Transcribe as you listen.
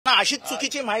अशीच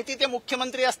चुकीची माहिती ते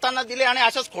मुख्यमंत्री असताना दिली आणि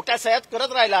अशाच खोट्या सह्यात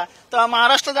करत राहिला तर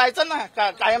महाराष्ट्र जायचं ना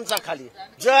कायमचा खाली.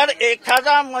 जर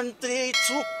एखादा मंत्री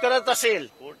चूक करत असेल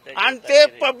आणि ते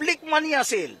पब्लिक मनी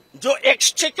असेल, जो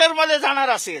एक्सचेकर मध्ये जाणार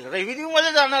असेल, रेव्हेन्यू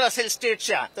मध्ये जाणार असेल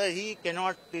स्टेटच्या, तर ही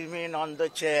cannot remain on the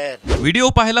chair. Video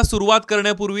पाहायला सुरुवात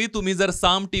करण्यापूर्वी तुम्ही जर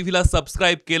साम टीव्हीला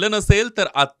सबस्क्राईब केलं नसेल तर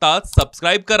आत्ताच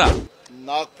सबस्क्राईब करा.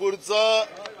 नागपूरचा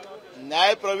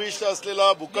न्याय प्रविष्ट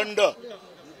असलेला भूखंड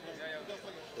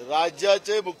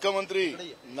राज्याचे मुख्यमंत्री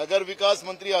नगर विकास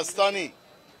मंत्री असताना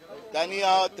त्यांनी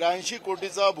हा 83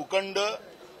 कोटीचा भूखंड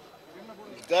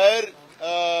गैर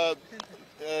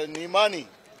नियमाने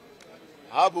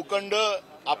हा भूखंड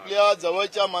आपल्या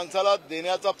जवळच्या माणसाला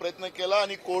देण्याचा प्रयत्न केला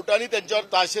आणि कोर्टाने त्यांच्यावर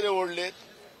ताशेरे ओढलेत.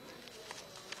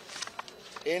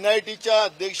 एनआयटीच्या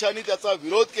अध्यक्षांनी त्याचा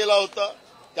विरोध केला होता.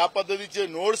 त्या पद्धतीचे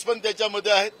नोट्स पण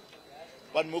त्याच्यामध्ये आहेत.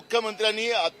 पण मुख्यमंत्र्यांनी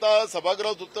आता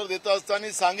सभागृहात उत्तर देत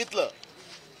असताना सांगितलं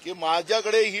की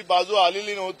माझ्याकडे ही बाजू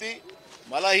आलेली नव्हती,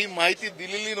 मला ही माहिती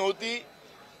दिलेली नव्हती,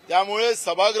 त्यामुळे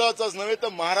सभागृहाचाच नव्हे तर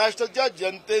महाराष्ट्राच्या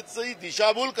जनतेची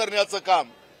दिशाभूल करण्याचं काम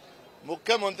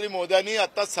मुख्यमंत्री मोदयांनी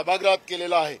आता सभागृहात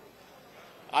केलेलं आहे.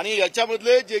 आणि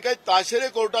याच्यामधले जे काही ताशेरे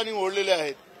कोर्टाने ओढलेले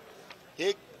आहेत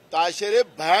हे ताशेरे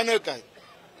भयानक आहेत.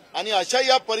 आणि अशा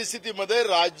या परिस्थितीमध्ये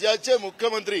राज्याचे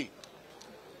मुख्यमंत्री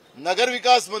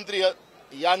नगरविकास मंत्री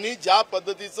यांनी ज्या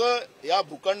पद्धतीचं या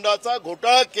भूखंडाचा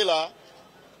घोटाळा केला,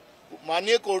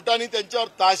 माननीय कोर्टाने त्यांच्यावर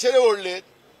ताशेरे ओढलेत,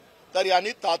 तर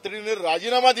यांनी तातडीने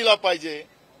राजीनामा दिला पाहिजे.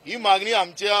 ही मागणी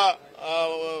आमच्या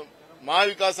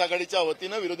महाविकास आघाडीच्या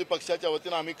वतीनं, विरोधी पक्षाच्या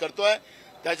वतीनं आम्ही करतोय.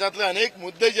 त्याच्यातले अनेक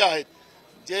मुद्दे जे आहेत,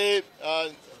 जे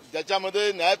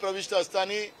ज्याच्यामध्ये न्याय प्रविष्ट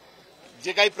असताना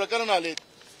जे काही प्रकरण आलेत,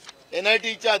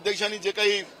 एनआयटीच्या अध्यक्षांनी जे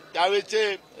काही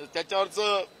त्यावेळेचे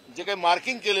त्याच्यावरचं जे काही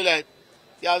मार्किंग केलेले आहेत,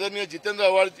 ते आदरणीय जितेंद्र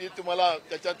आव्हाड तुम्हाला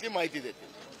त्याच्यातली माहिती देतील.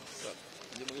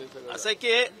 असं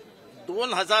की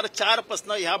 2004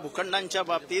 पासून ह्या भूखंडांच्या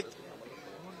बाबतीत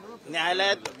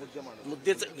न्यायालयात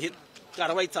मुद्दे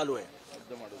कारवाई चालू आहे.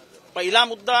 पहिला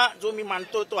मुद्दा जो मी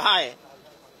मांडतो तो हा आहे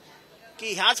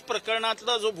की ह्याच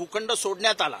प्रकरणातला जो भूखंड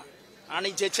सोडण्यात आला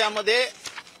आणि ज्याच्यामध्ये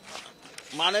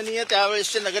माननीय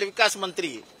त्यावेळेसचे नगरविकास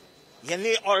मंत्री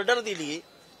यांनी ऑर्डर दिली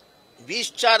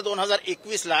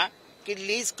 20/4/2021 की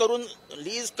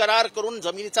लीज करार करून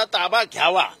जमिनीचा ताबा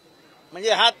घ्यावा.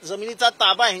 म्हणजे हा जमिनीचा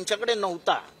ताबा ह्यांच्याकडे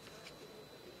नव्हता.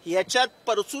 याच्यात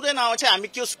परचुरे नावाचे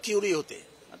अमिकस क्युरी होते.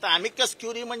 आता अमिकस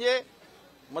क्युरी म्हणजे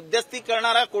मध्यस्थी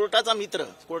करणारा कोर्टाचा मित्र,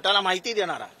 कोर्टाला माहिती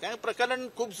देणारा. कारण प्रकरण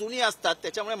खूप जुनी असतात,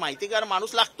 त्याच्यामुळे माहितीगार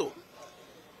माणूस लागतो.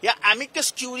 या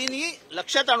अमिकस क्युरीनी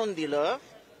लक्षात आणून दिलं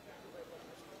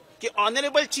की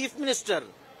honourable chief minister,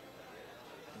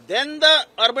 then the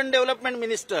urban development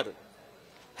minister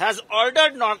has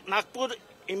ordered Nagpur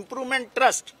Improvement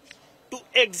Trust to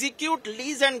execute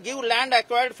lease and give land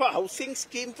acquired for housing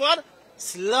scheme for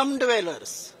slum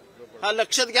dwellers. हा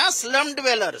लक्षात घ्या, slum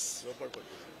dwellers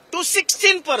to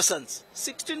 16 persons.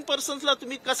 16 persons ला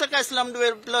तुम्ही कसं काय slum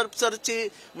डेव्हलपरची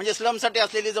म्हणजे slum साठी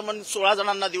असलेली जमीन 16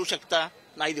 जणांना देऊ शकता?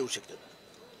 नाही देऊ शकत.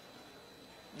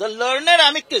 द लर्नेड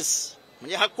अमिकस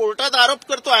म्हणजे हा कोर्टात आरोप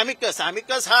करतो.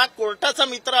 अमिकस हा कोर्टाचा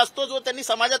मित्र असतो जो त्यांनी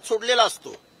समाजात सोडलेला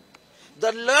असतो. The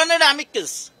learned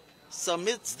amicus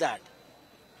submits that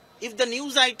if the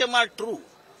news item R true.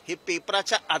 हे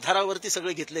पेपराच्या आधारावरती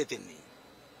सगळे घेतले त्यांनी.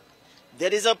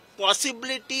 There is a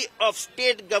possibility of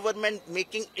state government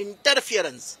making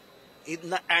interference in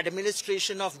the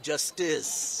administration of justice.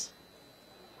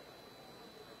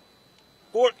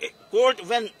 Court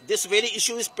when this very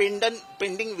issue is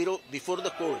pending before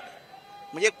the court.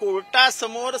 म्हणजे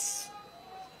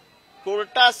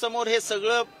कोर्टासमोर हे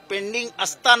सगळं pending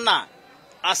असताना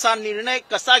असा निर्णय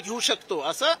कसा घेऊ शकतो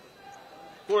असं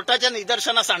कोर्टाच्या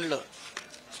निदर्शनास आणलं.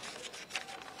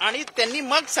 आणि त्यांनी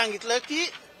मग सांगितलं की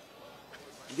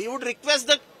we would request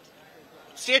the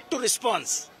state to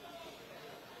response.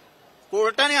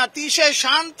 कोर्टाने अतिशय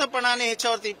शांतपणाने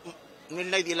ह्याच्यावरती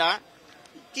निर्णय दिला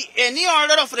की एनी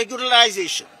ऑर्डर ऑफ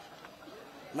रेग्युलरायझेशन,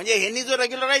 म्हणजे ह्यांनी जो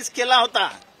रेग्युलराइज केला होता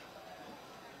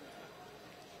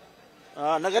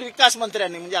नगरविकास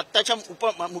मंत्र्यांनी म्हणजे आत्ताच्या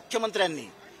मुख्यमंत्र्यांनी,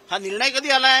 हा निर्णय कधी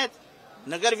आलाय?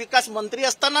 नगरविकास मंत्री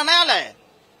असताना नाही आलाय.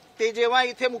 ते जेव्हा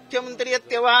इथे मुख्यमंत्री आहेत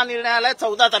तेव्हा हा निर्णय आलाय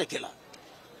 14 तारखेला.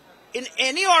 In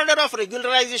any order of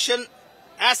regularisation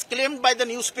as claimed by the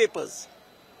newspapers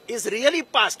is really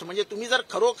passed. म्हणजे तुम्ही जर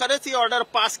खरोखरच ही ऑर्डर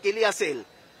पास केली असेल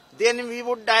then we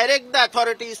would direct the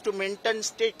authorities to maintain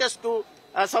status to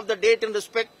as of the date in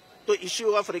respect to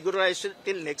issue of regularization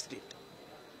till next date.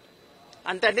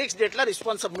 आणि त्या next डेटला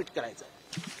response submit करायचा.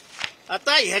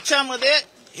 आता ह्याच्यामध्ये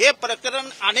हे प्रकरण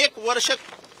अनेक वर्ष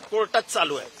कोर्टात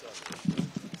चालू आहे.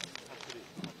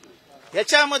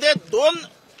 ह्याच्यामध्ये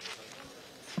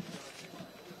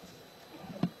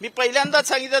मी पहिल्यांदाच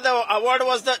सांगितलं award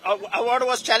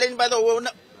was challenge by the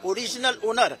original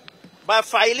owner bye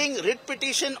filing writ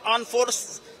petition on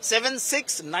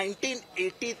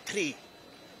 476/1983.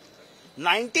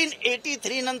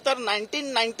 1983 नंतर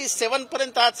 1997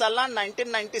 पर्यंत हा चालला.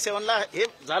 1997ला हे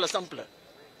झालं, संपलं.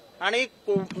 आणि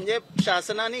म्हणजे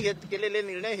शासनाने केलेले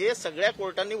निर्णय हे सगळ्या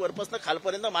कोर्टांनी वरपासून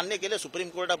खालपर्यंत मान्य केले, सुप्रीम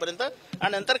कोर्टापर्यंत.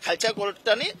 आणि नंतर खालच्या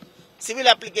कोर्टाने सिव्हिल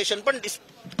ऍप्लिकेशन पण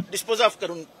डिस्पोज ऑफ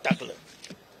करून टाकलं.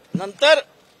 नंतर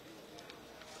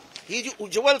ही जी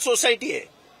उज्ज्वल सोसायटी आहे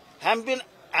have bin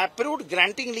approved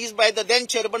ग्रँटिंग lease by the then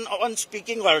chairman on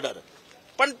speaking order.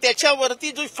 पण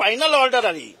त्याच्यावरती जी फायनल ऑर्डर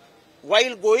आली,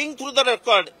 while going through the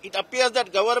record, it appears that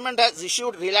government has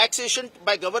issued relaxation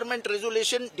by government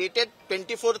resolution dated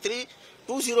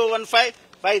 24/3/2015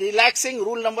 by relaxing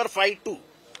rule number 52.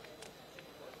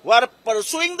 While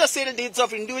pursuing the sale deeds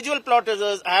of individual plot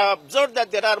owners, I have observed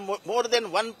that there are more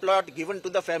than one plot given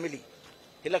to the family.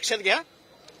 हे लक्षात घ्या.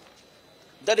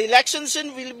 The relaxation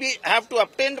will have to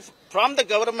obtain from the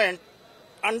government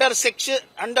under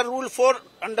Rule 4,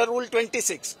 under Rule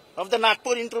 26 of the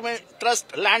Nagpur Improvement Trust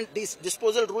Land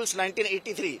Disposal Rules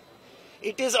 1983.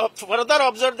 It is further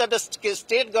observed that the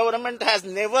state government has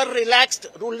never relaxed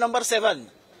Rule number 7.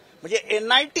 म्हणजे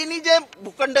NITनी जे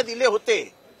भूखंड दिले होते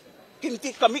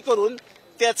किमती कमी करून,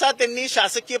 त्याचा त्यांनी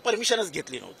शासकीय परमिशनच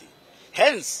घेतली नव्हती.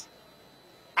 हेन्स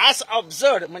ॲज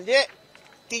ऑब्झर्व्ड, म्हणजे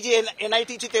ती जी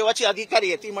NITची तेव्हाची अधिकारी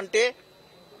आहे ती म्हणते,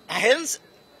 hence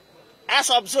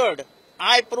as ऑब्झर्व्ड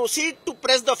I proceed to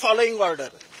press the following order.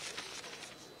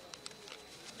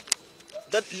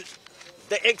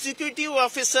 The executive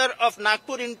officer of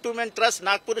Nagpur Improvement Trust,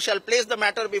 Nagpur, shall place the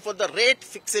matter before the rate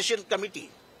fixation committee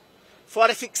for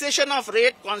a fixation of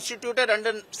rate constituted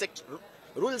under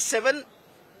Rule 7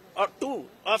 or 2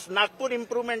 of Nagpur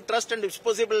Improvement Trust and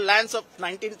Disposable Lands of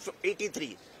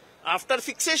 1983. After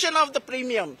fixation of the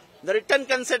premium, the written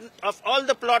consent of all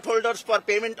the plot holders for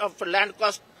payment of land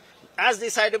cost as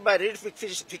decided by rate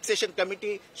fixation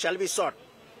committee shall be sought.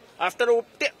 After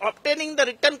obtaining the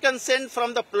written consent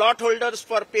from the plot holders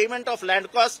for payment of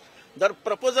land costs, the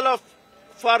proposal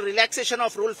for relaxation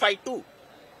of Rule 52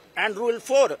 and Rule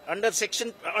 4 under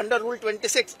Rule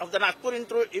 26 of the Nagpur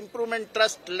Improvement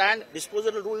Trust Land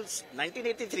Disposal Rules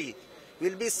 1983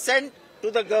 will be sent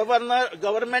to the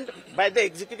government by the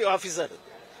executive officer.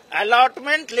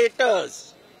 Allotment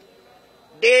letters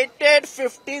dated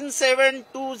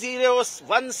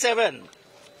 15/7/2017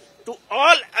 to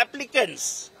all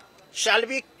applicants shall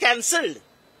be cancelled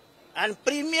and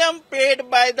premium paid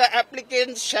by the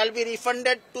applicants shall be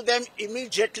refunded to them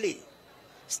immediately,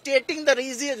 stating the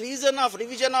reason of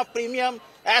revision of premium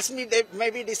as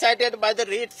may be decided by the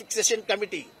rate fixation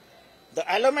committee. The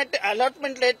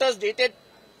allotment letters dated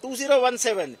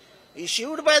 2017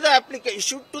 issued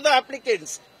to the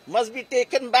applicants must be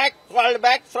called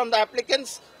back from the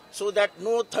applicants so that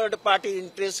no third party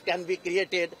interest can be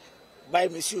created by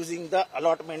misusing the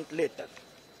allotment letter.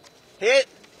 हे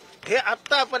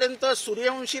आतापर्यंत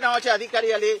सूर्यवंशी नावाचे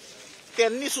अधिकारी आले,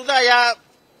 त्यांनी सुद्धा या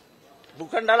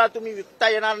भूखंडाला तुम्ही विकता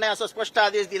येणार नाही असा स्पष्ट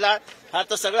आदेश दिला. हा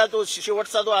तर सगळा तो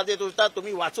शेवटचा जो आदेश होता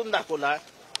तुम्ही वाचून दाखवला.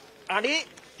 आणि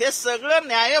हे सगळं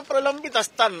न्याय प्रलंबित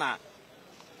असताना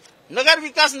नगर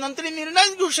विकास मंत्री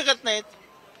निर्णयच घेऊ शकत नाहीत.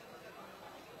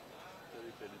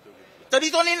 तरी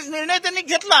तो निर्णय त्यांनी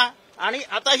घेतला. आणि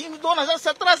आता ही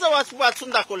 2017चा वाचून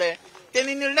दाखवलंय.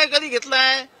 त्यांनी निर्णय कधी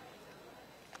घेतलाय?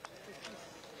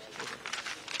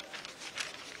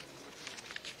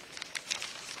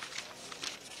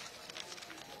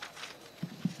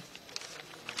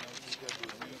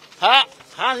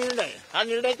 हा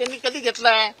निर्णय त्यांनी कधी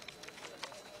घेतलाय?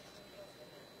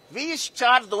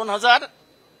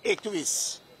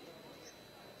 20/4/2021.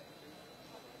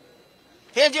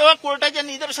 हे जेव्हा कोर्टाच्या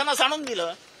निदर्शनास आणून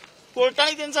दिलं,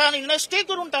 कोर्टाने त्यांचा निर्णय स्टे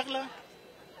करून टाकला.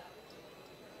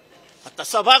 आता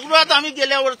सभागृहात आम्ही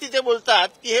गेल्यावरती ते बोलतात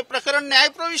की हे प्रकरण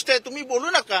न्यायप्रविष्ट आहे, तुम्ही बोलू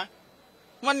नका.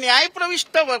 मग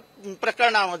न्यायप्रविष्ट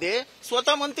प्रकरणामध्ये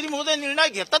स्वतः मंत्री महोदय निर्णय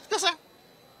घेतात कसा?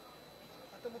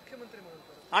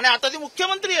 आणि आता ते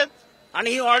मुख्यमंत्री आहेत. आणि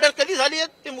ही ऑर्डर कधी झाली आहे?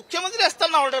 ते मुख्यमंत्री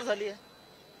असताना ऑर्डर झाली आहे.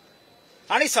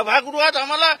 आणि सभागृहात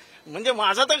आम्हाला, म्हणजे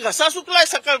माझा तर घसा सुकलाय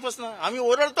सकाळपासून. आम्ही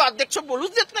ओरडतो, अध्यक्ष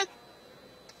बोलूच देत नाहीत.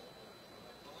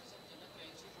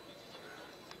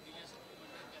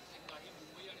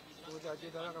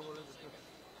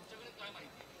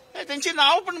 त्यांची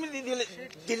नाव पण मी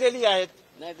दिलेली आहेत.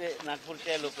 नाही, ते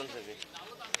नागपूरचे लोकल सगळे.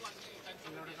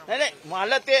 नाही,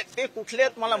 मला ते कुठले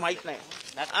आहेत मला माहित नाही.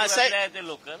 असं आहे ते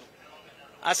लोकल.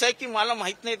 असं आहे की मला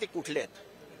माहित नाही ते कुठले आहेत.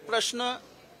 प्रश्न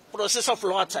प्रोसेस ऑफ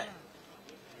लॉचा आहे.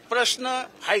 प्रश्न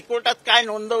हायकोर्टात काय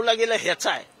नोंदवला गेलं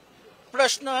ह्याचा आहे.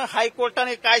 प्रश्न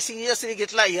हायकोर्टाने काय सिरियसली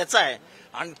घेतला ह्याचा आहे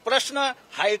आणि प्रश्न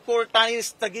हायकोर्टाने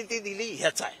स्थगिती दिली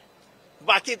ह्याचा आहे.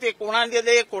 बाकी ते कोणाला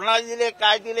दिले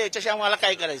काय दिले याच्याशी आम्हाला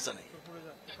काय करायचं नाही.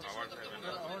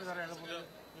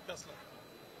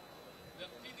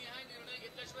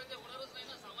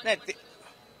 नाही ते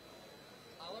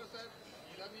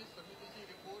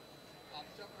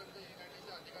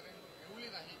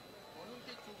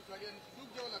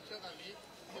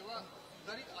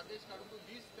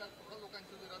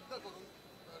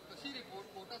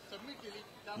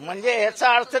म्हणजे याचा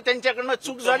अर्थ त्यांच्याकडनं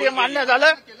चूक झाली मान्य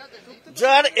झालं.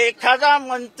 जर एखादा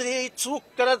मंत्री चूक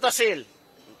करत असेल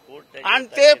आणि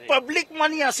ते पब्लिक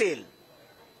मनी असेल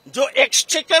जो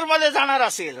एक्सचेकर मध्ये जाणार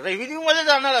असेल रेव्हेन्यू मध्ये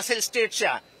जाणार असेल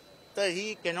स्टेटच्या तर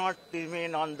ही cannot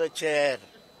remain on the chair.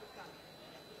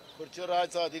 खुर्चीवर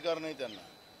राहायचा अधिकार नाही त्यांना.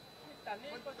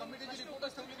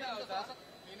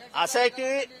 असं आहे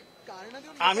की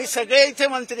आम्ही सगळे इथे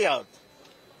मंत्री आहोत.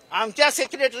 आमच्या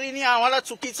सेक्रेटरीनी आम्हाला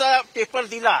चुकीचा पेपर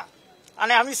दिला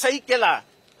आणि आम्ही सही केला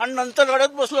आणि नंतर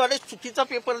रडत बसलो अरे चुकीचा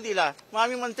पेपर दिला मग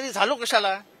आम्ही मंत्री झालो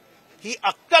कशाला. ही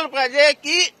अक्कल पाहिजे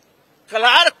की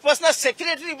क्लार्क पासून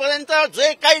सेक्रेटरी पर्यंत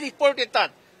जे काही रिपोर्ट येतात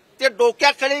ते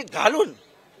डोक्याखाली घालून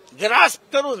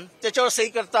ग्रास्प करून त्याच्यावर सही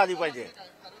करता आली पाहिजे.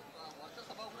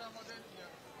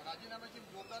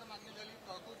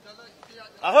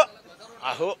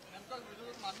 अहो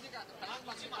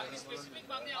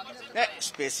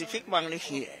स्पेसिफिक मागणी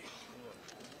ही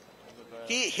आहे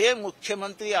की हे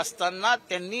मुख्यमंत्री असताना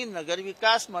त्यांनी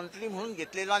नगरविकास मंत्री म्हणून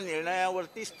घेतलेल्या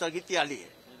निर्णयावरती स्थगिती आली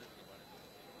आहे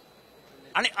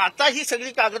आणि आता ही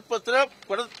सगळी कागदपत्र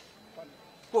परत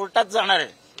कोर्टात जाणार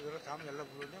आहे.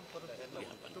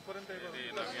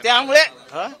 त्यामुळे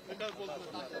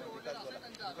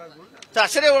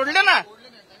सासरे ओढले ना.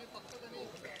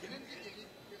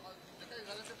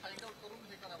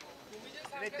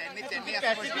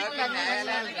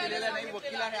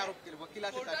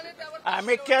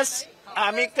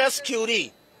 अमिकस क्युरी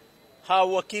हा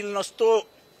वकील नसतो.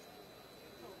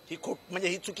 ही म्हणजे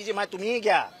ही चुकीची माहिती तुम्ही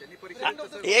घ्या.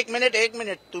 एक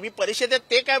मिनिट तुम्ही परिषदेत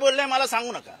ते काय बोलले मला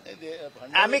सांगू नका.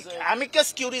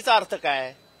 अमिकस क्युरीचा अर्थ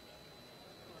काय.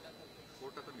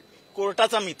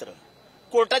 कोर्टाचा मित्र.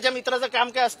 कोर्टाच्या मित्राचं काम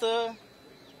काय असतं.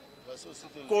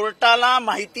 कोर्टाला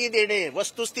माहिती देणे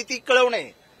वस्तुस्थिती कळवणे.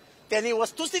 त्यांनी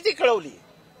वस्तुस्थिती कळवली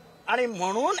आणि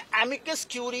म्हणून अमिकस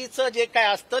क्युरीचं जे काय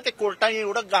असतं ते कोर्टाने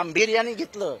एवढं गांभीर्याने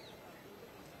घेतलं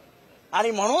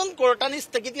आणि म्हणून कोर्टाने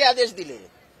स्थगिती आदेश दिले.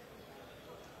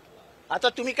 आता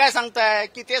तुम्ही काय सांगताय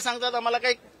की ते सांगतात आम्हाला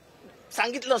काही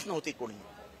सांगितलंच नव्हती कोणी.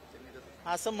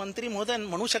 असं मंत्री महोदय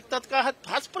म्हणू शकतात का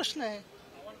हाच प्रश्न आहे.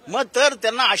 मग तर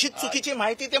त्यांना अशीच चुकीची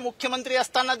माहिती ते मुख्यमंत्री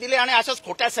असताना दिली आणि अशाच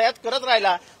खोट्या सह्यात करत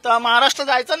राहिला तर महाराष्ट्र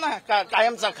जायचं ना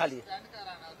कायमचा खाली.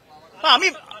 आम्ही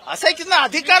असं आहे की ना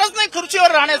अधिकारच नाही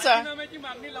खुर्चीवर राहण्याचा.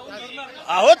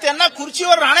 अहो त्यांना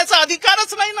खुर्चीवर राहण्याचा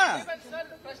अधिकारच नाही ना.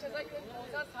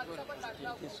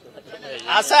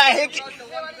 असं आहे की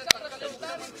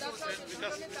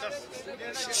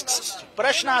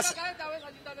प्रश्न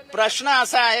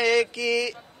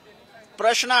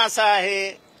असा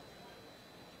आहे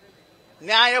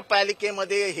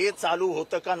न्यायपालिकेमध्ये हे चालू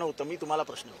होतं का नव्हतं. मी तुम्हाला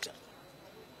प्रश्न विचारतो.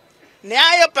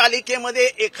 न्यायपालिकेमध्ये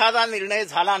एखादा निर्णय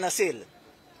झाला नसेल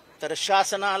तर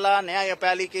शासनाला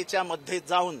न्यायपालिकेच्या मध्ये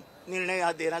जाऊन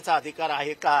निर्णय देण्याचा अधिकार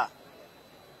आहे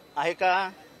का.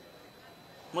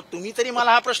 मग तुम्ही तरी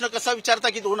मला हा प्रश्न कसा विचारता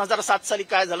की 2007 साली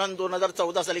काय झालं आणि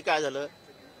 2014 साली काय झालं.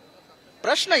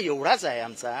 प्रश्न एवढाच आहे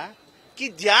आमचा की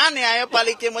ज्या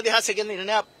न्यायपालिकेमध्ये हा सगळे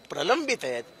निर्णय प्रलंबित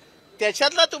आहेत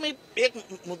त्याच्यातला तुम्ही एक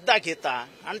मुद्दा घेता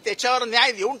आणि त्याच्यावर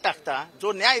न्याय देऊन टाकता.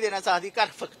 जो न्याय देण्याचा अधिकार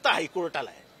फक्त हायकोर्टाला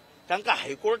आहे. कारण का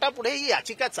हायकोर्टापुढे ही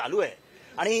याचिका चालू आहे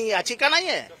आणि ही याचिका नाही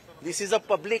आहे. दिस is a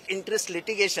public interest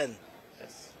litigation.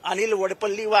 Anil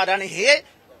वडपल्लीवार आणि हे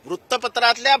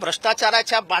वृत्तपत्रातल्या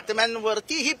भ्रष्टाचाराच्या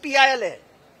बातम्यांवरती ही PIL आहे.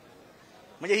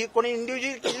 म्हणजे ही कोणी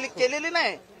इंडिव्हिज्युअली केलेली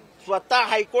नाही. स्वतः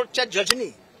हायकोर्टच्या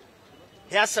जजनी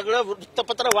ह्या सगळं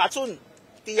वृत्तपत्र वाचून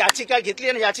ती याचिका घेतली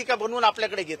आणि याचिका बनवून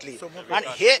आपल्याकडे घेतली आणि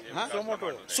हे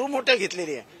सुमोटो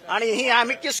घेतलेली आहे. आणि ही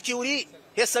अमिकस क्युरी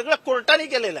हे सगळं कोर्टाने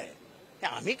केलेलं आहे.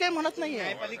 आम्ही काही म्हणत नाही.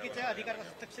 न्यायपालिकेच्या अधिकाराचा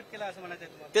हस्तक्षेप केला असं म्हणायचं.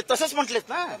 ते तसंच म्हटलेत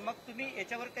ना. मग तुम्ही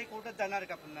याच्यावर काही कोर्टात जाणार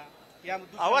का पुन्हा.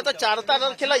 अहो आता 4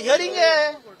 तारखेला हिअरिंग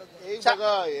आहे.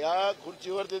 बघा या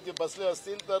खुर्चीवर ते बसले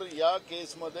असतील तर या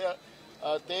केसमध्ये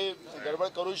ते गडबड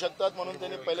करू शकतात म्हणून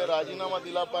त्यांनी पहिले राजीनामा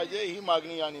दिला पाहिजे ही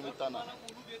मागणी या निमित्तानं.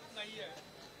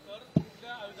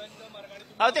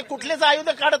 अहो ते कुठलेच आयुध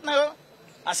काढत नाही.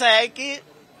 असं आहे की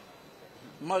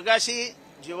मगाशी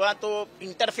जेव्हा तो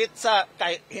इंटरफेथचा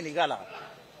काय हे निघाला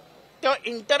तेव्हा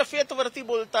इंटरफेथ वरती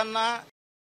बोलताना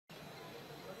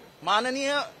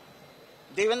माननीय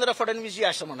देवेंद्र फडणवीसजी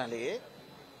असं म्हणाले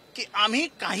की आम्ही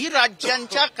काही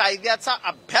राज्यांच्या कायद्याचा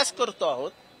अभ्यास करतो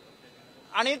आहोत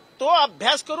आणि तो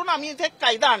अभ्यास करून आम्ही इथे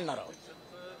कायदा आणणार आहोत.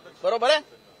 बरोबर आहे.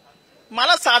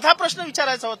 मला साधा प्रश्न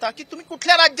विचारायचा होता की तुम्ही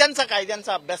कुठल्या राज्यांचा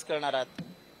कायद्यांचा अभ्यास करणार आहात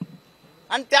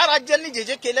आणि त्या राज्यांनी जे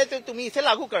जे केलंय ते तुम्ही इथे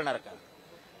लागू करणार का?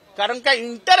 कारण का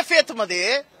इंटरफेथ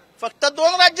मध्ये फक्त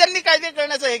 2 राज्यांनी कायदे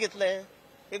करण्याचं हे घेतलंय,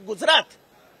 एक गुजरात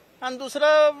आणि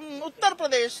दुसरं उत्तर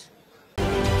प्रदेश.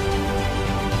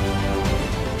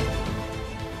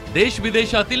 देश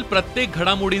विदेशातील प्रत्येक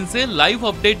घडामोडींचे लाईव्ह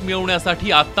अपडेट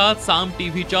मिळवण्यासाठी आता साम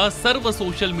टीव्हीच्या सर्व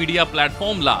सोशल मीडिया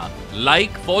प्लॅटफॉर्मला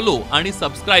लाईक, फॉलो आणि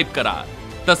सबस्क्राईब करा.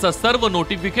 तसंच सर्व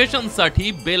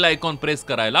नोटिफिकेशनसाठी बेल आयकॉन प्रेस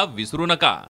करायला विसरू नका.